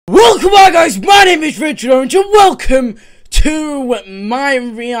Welcome back, guys. My name is Richard Orange and welcome to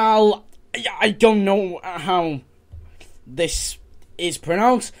Mirai. I don't know how this is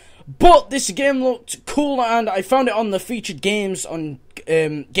pronounced, but this game looked cool and I found it on the featured games on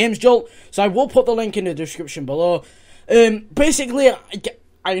Games Jolt, so I will put the link in the description below. Basically,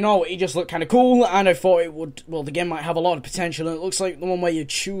 I know it just looked kind of cool and I thought it would, well, the game might have a lot of potential, and it looks like the one where you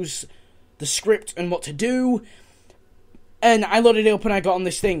choose the script and what to do. And I loaded it up and I got on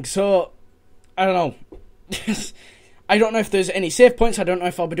this thing, so, I don't know. I don't know if there's any save points, I don't know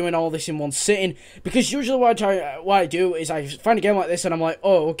if I'll be doing all this in one sitting, because usually what I do is I find a game like this and I'm like,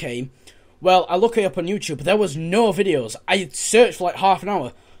 oh, okay. Well, I look it up on YouTube, there was no videos. I searched for like half an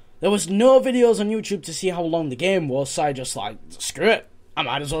hour. There was no videos on YouTube to see how long the game was, so I just like, screw it, I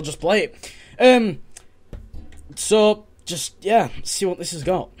might as well just play it. So, just, yeah, see what this has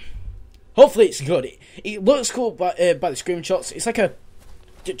got. Hopefully it's good. It looks cool by the screenshots. It's like a...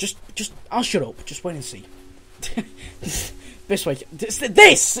 Just... I'll shut up. Just wait and see. This way.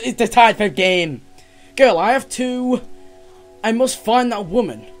 This is the type of game. Girl, I have to... I must find that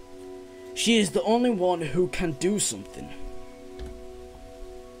woman. She is the only one who can do something.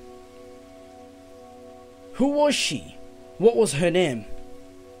 Who was she? What was her name?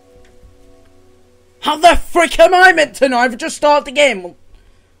 How the frick am I meant to know? I've just started the game.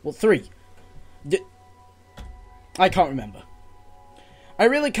 Well, 3. I can't remember. I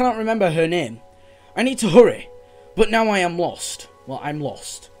really cannot remember her name. I need to hurry. But now I am lost. Well, I'm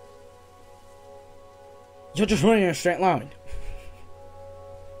lost. You're just running in a straight line.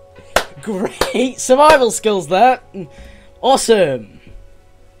 Great survival skills there. Awesome.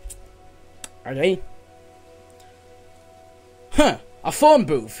 Okay. Huh. A phone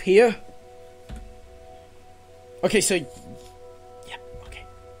booth here. Okay, so... Yeah, okay.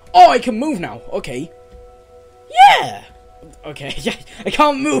 Oh, I can move now. Okay. Yeah! Okay, yeah, I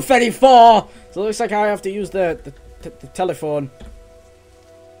can't move very far, so it looks like I have to use the telephone.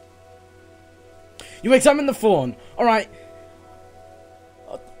 You examine the phone. Alright.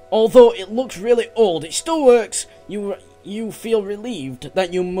 Although it looks really old, it still works. You feel relieved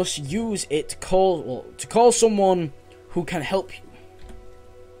that you must use it to call someone who can help you.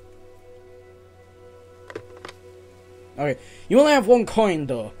 Okay, you only have 1 coin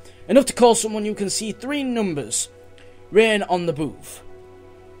though. Enough to call someone. You can see 3 numbers written on the booth.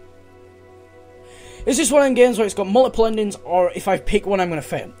 Is this one of them games where it's got multiple endings, or if I pick one I'm going to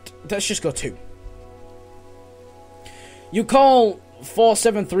fail? Let's just go 2. You call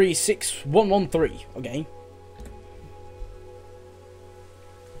 4736113. Okay.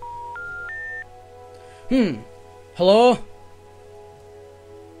 Hello?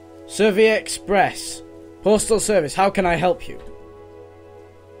 Survey Express. Postal Service, how can I help you?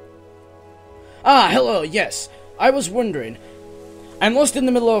 Ah, hello, yes. I was wondering. I'm lost in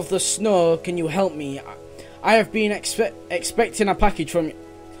the middle of the snow. Can you help me? I have been expecting a package from you.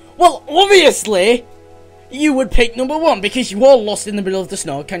 Well, obviously, you would pick number 1 because you are lost in the middle of the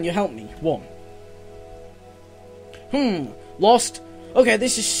snow. Can you help me? 1. Lost? Okay,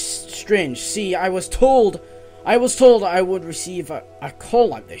 this is strange. See, I was told I would receive a call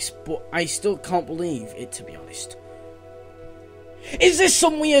like this, but I still can't believe it, to be honest. Is this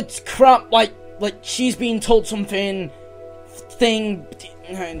some weird crap, like she's being told something thing?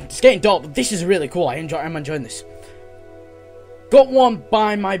 It's getting dark, but this is really cool. I'm enjoying this. Got one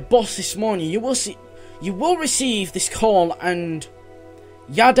by my boss this morning. You will receive this call and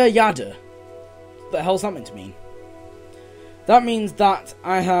yada yada. What the hell's that meant to mean? That means that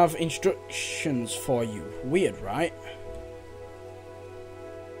I have instructions for you. Weird, right?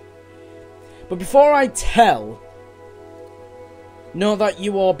 But before I know that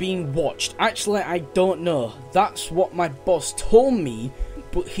you are being watched. Actually, I don't know. That's what my boss told me,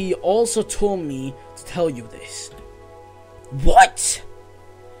 but he also told me to tell you this. What?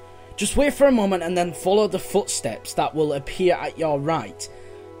 Just wait for a moment and then follow the footsteps that will appear at your right.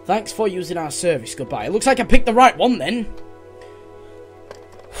 Thanks for using our service. Goodbye. It looks like I picked the right one then.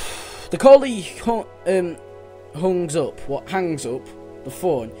 The caller hangs up the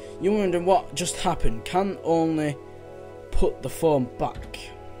phone. You're wondering what just happened. Can only put the phone back.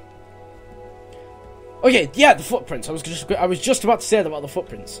 Okay, yeah, the footprints. I was just about to say that about the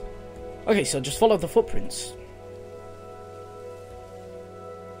footprints. Okay, so just follow the footprints.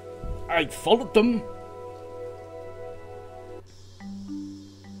 I followed them.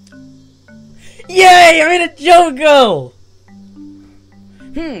 Yay! I'm in a jungle.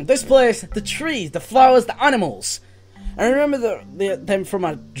 This place, the trees, the flowers, the animals. I remember them from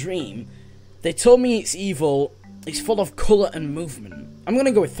a dream. They told me it's evil. It's full of colour and movement. I'm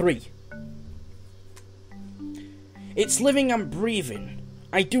gonna go with 3. It's living and breathing.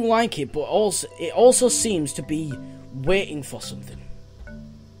 I do like it, but also it also seems to be waiting for something.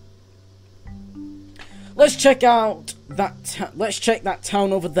 Let's check out that. Let's check that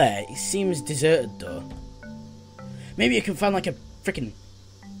town over there. It seems deserted though. Maybe you can find like a freaking.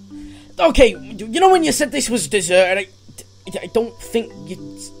 Okay, you know when you said this was deserted, I don't think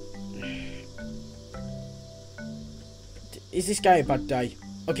you. Is this guy a bad guy?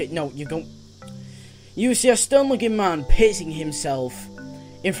 Okay, no, you don't. You see a stern-looking man pacing himself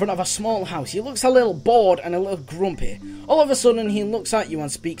in front of a small house. He looks a little bored and a little grumpy. All of a sudden, he looks at you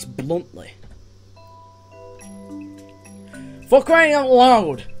and speaks bluntly. For crying out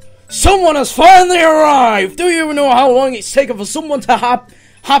loud, someone has finally arrived! Do you know how long it's taken for someone to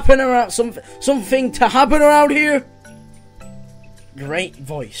happen around something to happen around here? Great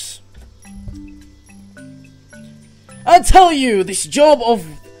voice. I tell you, this job of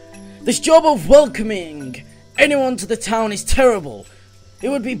welcoming anyone to the town is terrible. It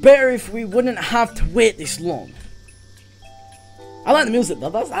would be better if we wouldn't have to wait this long. I like the music though.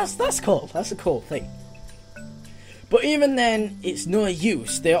 That's cool. That's a cool thing. But even then, it's no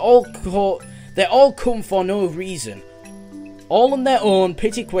use. They all come for no reason. All on their own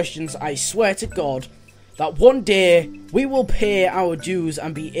petty questions. I swear to God that one day we will pay our dues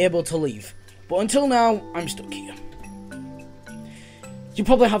and be able to leave. But until now, I'm stuck here. You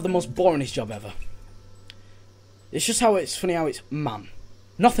probably have the most boringest job ever. It's just how it's funny how it's man.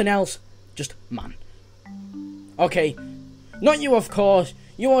 Nothing else, just man. Okay, not you of course.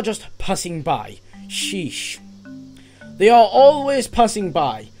 You are just passing by. Sheesh. They are always passing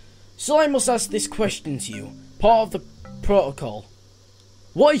by. So I must ask this question to you. Part of the protocol.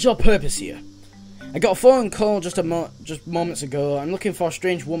 What is your purpose here? I got a phone call just moments ago. I'm looking for a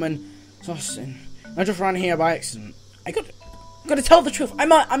strange woman. I just ran here by accident. I gotta tell the truth.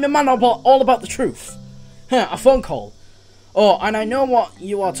 I'm a man all about the truth. Huh, a phone call. Oh, and I know what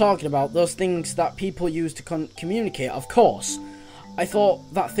you are talking about. Those things that people use to communicate, of course. I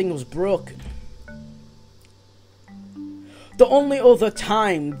thought that thing was broken. The only other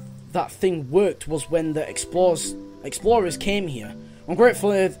time that thing worked was when the explorers came here.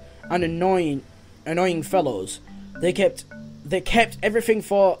 Ungrateful and annoying fellows. They kept everything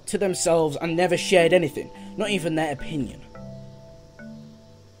to themselves and never shared anything, not even their opinion.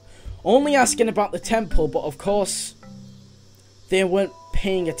 Only asking about the temple, but of course they weren't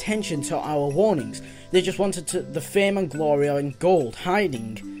paying attention to our warnings. They just wanted the fame and glory and gold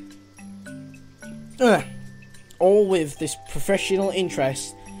hiding. All with this professional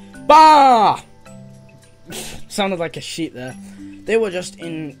interest. Bah! Sounded like a sheep there. They were just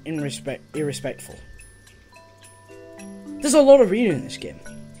irrespectful. There's a lot of reading in this game.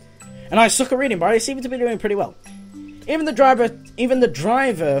 And I suck at reading, but I seem to be doing pretty well. Even the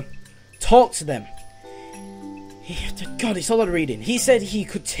driver talked to them. God, it's a lot of reading. He said he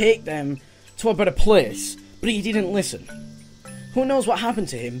could take them to a better place, but he didn't listen. Who knows what happened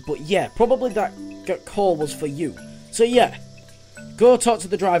to him, but yeah, probably that call was for you. So yeah, go talk to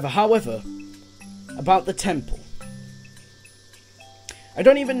the driver. However, about the temple. I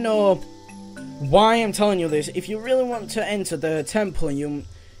don't even know why I'm telling you this. If you really want to enter the temple, you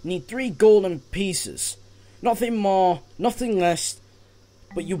need 3 golden pieces. Nothing more, nothing less,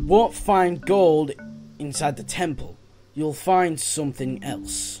 but you won't find gold inside the temple. You'll find something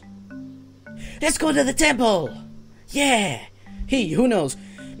else. Let's go to the temple! Yeah! Who knows?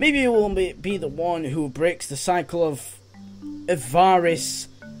 Maybe you will be the one who breaks the cycle of avarice.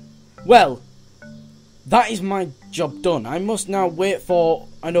 Well, that is my job done. I must now wait for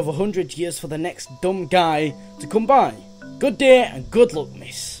another 100 years for the next dumb guy to come by. Good day and good luck,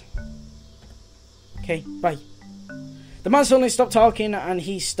 miss. Okay, bye. The man suddenly stopped talking and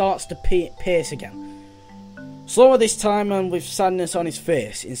he starts to pace again. Slower this time and with sadness on his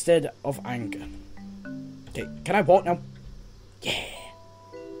face instead of anger. Okay, can I walk now? Yeah.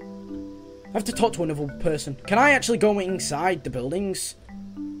 I have to talk to another person. Can I actually go inside the buildings?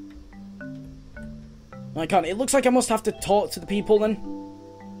 No, I can't. It looks like I must have to talk to the people then.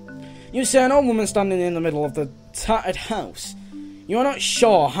 You see an old woman standing in the middle of the tattered house. You are not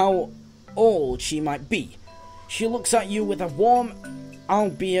sure how old she might be. She looks at you with a warm,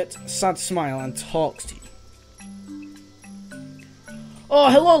 albeit sad smile and talks to you. Oh,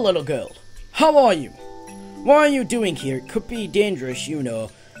 hello, little girl. How are you? What are you doing here? It could be dangerous, you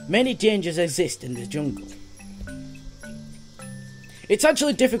know. Many dangers exist in the jungle. It's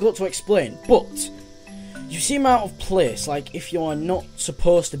actually difficult to explain, but you seem out of place, like if you are not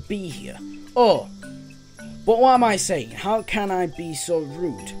supposed to be here. Oh, but what am I saying? How can I be so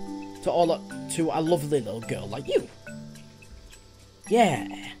rude to a lovely little girl like you? Yeah,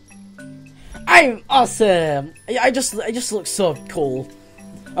 I'm awesome. I just look so cool.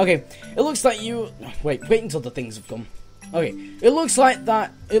 Okay, it looks like you... Wait until the things have come. Okay, it looks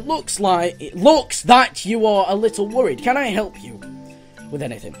that you are a little worried. Can I help you with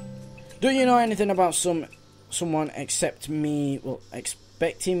anything? Do you know anything about someone except me? Well,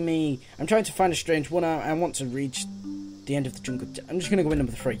 expecting me. I'm trying to find a strange one. I want to reach the end of the jungle. I'm just gonna go with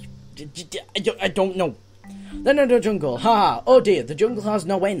number 3. I don't know. The end of the jungle. Haha. Oh dear, the jungle has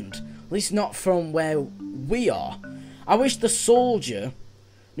no end. At least not from where we are. I wish the soldier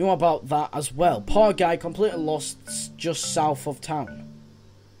knew about that as well. Poor guy, completely lost just south of town.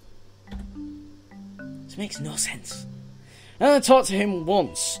 This makes no sense. And I talked to him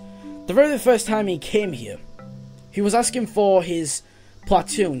once. The very first time he came here. He was asking for his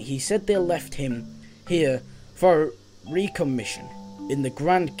platoon. He said they left him here for a recon mission in the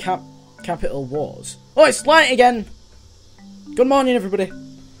Grand Capital Wars. Oh, it's light again! Good morning, everybody.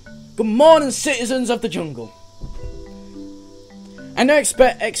 Good morning, citizens of the jungle. I'm no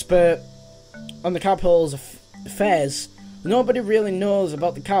expert on the capital's affairs. Nobody really knows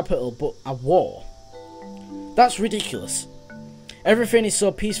about the capital but a war. That's ridiculous. Everything is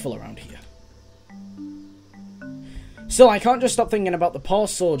so peaceful around here. Still, I can't just stop thinking about the poor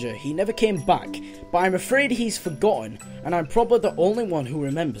soldier. He never came back, but I'm afraid he's forgotten, and I'm probably the only one who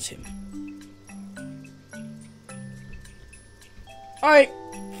remembers him. Alright.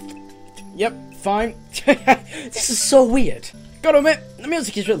 Yep, fine. This is so weird. Gotta admit, the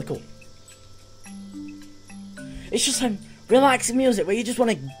music is really cool. It's just like relaxing music where you just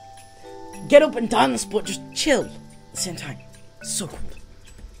want to get up and dance, but just chill at the same time. It's so cool.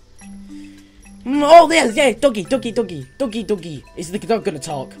 Oh, yeah, doggy. Is the dog gonna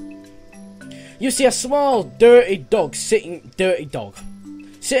talk? You see a small, dirty dog sitting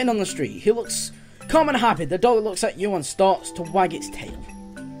on the street. He looks calm and happy. The dog looks at you and starts to wag its tail.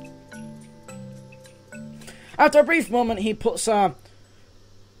 After a brief moment, he puts a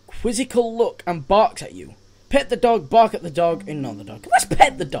quizzical look and barks at you. Pet the dog, bark at the dog, ignore the dog. Let's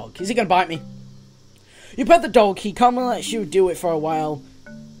pet the dog. Is he gonna bite me? You pet the dog. He calmly lets you do it for a while.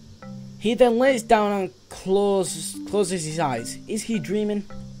 He then lays down and closes his eyes. Is he dreaming?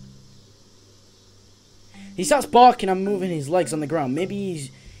 He starts barking and moving his legs on the ground.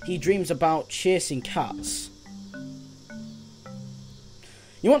 Maybe he dreams about chasing cats.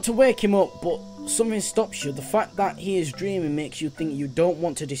 You want to wake him up, but something stops you. The fact that he is dreaming makes you think you don't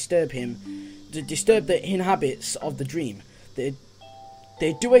want to disturb him, to disturb the inhabits of the dream. They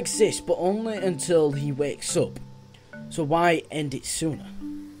do exist, but only until he wakes up. So why end it sooner?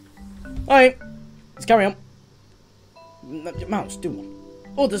 Alright, let's carry on. Mouse, do one.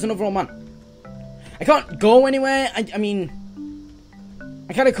 Oh, there's another old man. I can't go anywhere. I mean,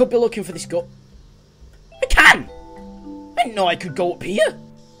 I kind of could be looking for this guy. I can! I didn't know I could go up here.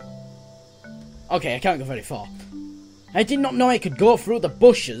 Okay, I can't go very far. I did not know I could go through the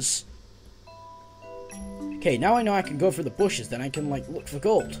bushes. Okay, now I know I can go through the bushes, then I can, like, look for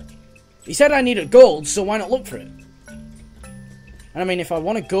gold. He said I needed gold, so why not look for it? And I mean, if I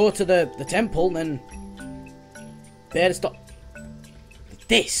want to go to the temple, then better stop.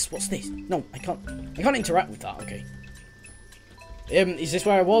 This? What's this? No, I can't interact with that, okay. Is this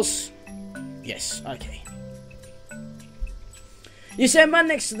where I was? Yes, okay. You see a man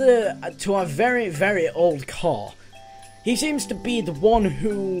next to a very, very old car. He seems to be the one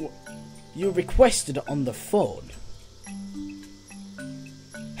who you requested on the phone.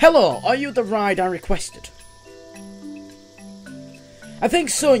 Hello, are you the ride I requested? I think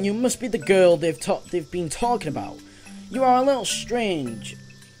so. You must be the girl they've been talking about. You are a little strange,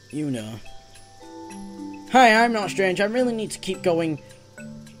 you know. Hi, I'm not strange. I really need to keep going.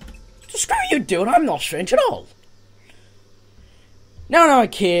 Screw you, dude. I'm not strange at all. No,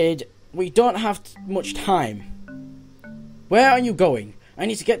 kid. We don't have much time. Where are you going? I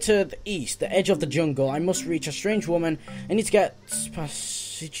need to get to the east, the edge of the jungle. I must reach a strange woman. I need to get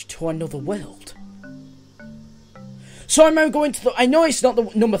passage to another world. So am I going to I know it's not the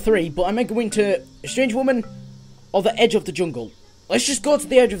number 3, but am I going to a strange woman or the edge of the jungle? Let's just go to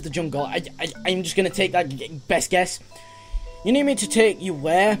the edge of the jungle. I'm just going to take that best guess. You need me to take you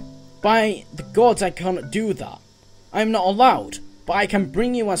where? By the gods, I cannot do that. I am not allowed, but I can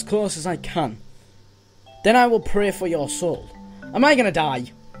bring you as close as I can. Then I will pray for your soul. Am I going to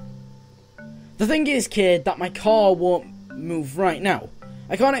die? The thing is, kid, that my car won't move right now.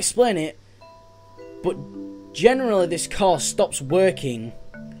 I can't explain it, but generally this car stops working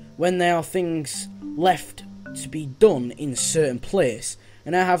when there are things left to be done in a certain place,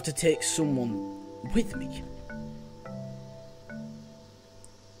 and I have to take someone with me.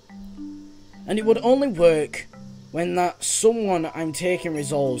 And it would only work when that someone I'm taking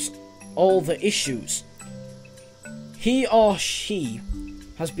resolves all the issues. He or she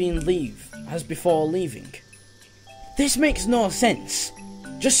has before leaving. This makes no sense.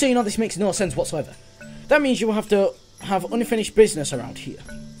 Just so you know, this makes no sense whatsoever. That means you will have to have unfinished business around here.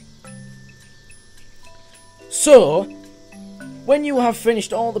 So, when you have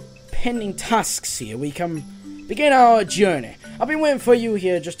finished all the pending tasks here, we can begin our journey. I've been waiting for you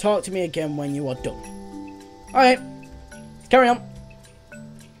here. Just talk to me again when you are done. Alright, carry on.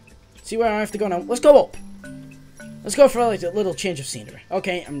 See where I have to go now. Let's go up. Let's go for like a little change of scenery.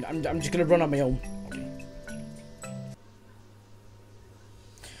 Okay, I'm just gonna run on my own.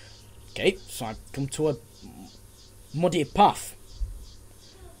 Okay, so I've come to a muddy path.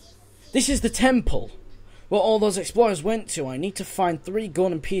 This is the temple where all those explorers went to. I need to find 3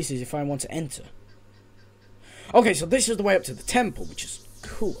 golden pieces if I want to enter. Okay, so this is the way up to the temple, which is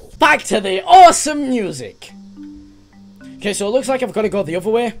cool. Back to the awesome music. Okay, so it looks like I've got to go the other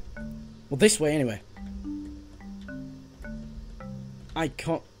way. Well, this way anyway. I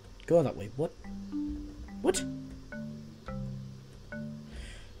can't go that way. What? What?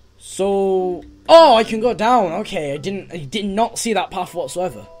 So, oh, I can go down. Okay, I did not see that path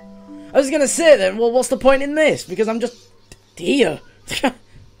whatsoever. I was gonna say then, well, what's the point in this? Because I'm just here.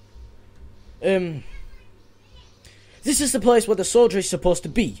 This is the place where the soldier is supposed to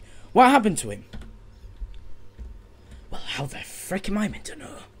be. What happened to him? Well, how the frick am I meant to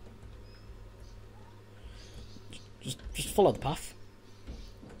know? Just follow the path.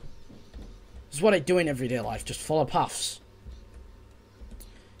 This is what I do in everyday life. Just follow paths.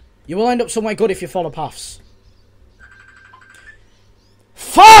 You will end up somewhere good if you follow paths.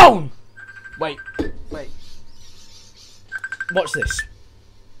 Phone! Wait. Watch this.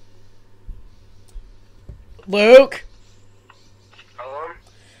 Luke? Hello?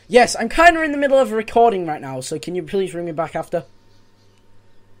 Yes, I'm kind of in the middle of a recording right now, so can you please ring me back after?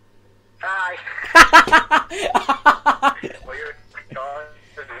 Hi. Well, you're recording.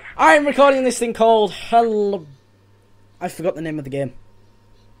 I'm recording this thing called Hello... I forgot the name of the game.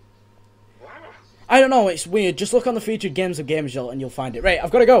 I don't know, it's weird. Just look on the featured games of Games and you'll find it. Right,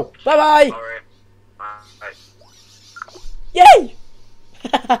 I've got to go. Bye-bye! Alright. Bye. Yay!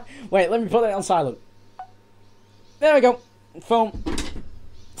 Wait, let me put that on silent. There we go. Phone.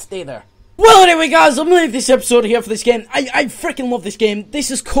 Stay there. Well, anyway, guys, I'm leaving this episode here for this game. I freaking love this game.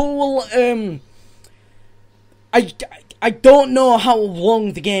 This is cool. I don't know how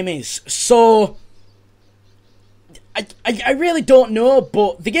long the game is, so... I really don't know,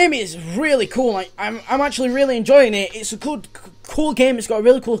 but the game is really cool. I'm actually really enjoying it. It's a good, cool game. It's got a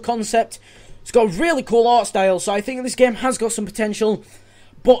really cool concept. It's got a really cool art style, so I think this game has got some potential.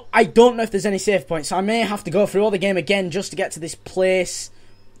 But I don't know if there's any save points, so I may have to go through all the game again just to get to this place.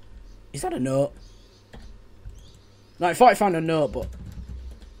 Is that a note? No, I thought I found a note, but...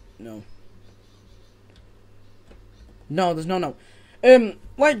 No. No, there's no note.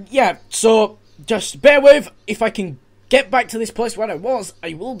 Yeah, so... Just bear with, if I can get back to this place where I was,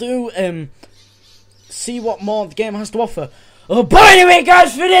 I will do, see what more the game has to offer. Oh, but anyway,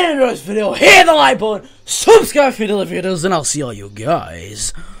 guys, for the end of this video, hit the like button, subscribe for the videos, and I'll see all you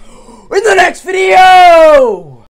guys in the next video!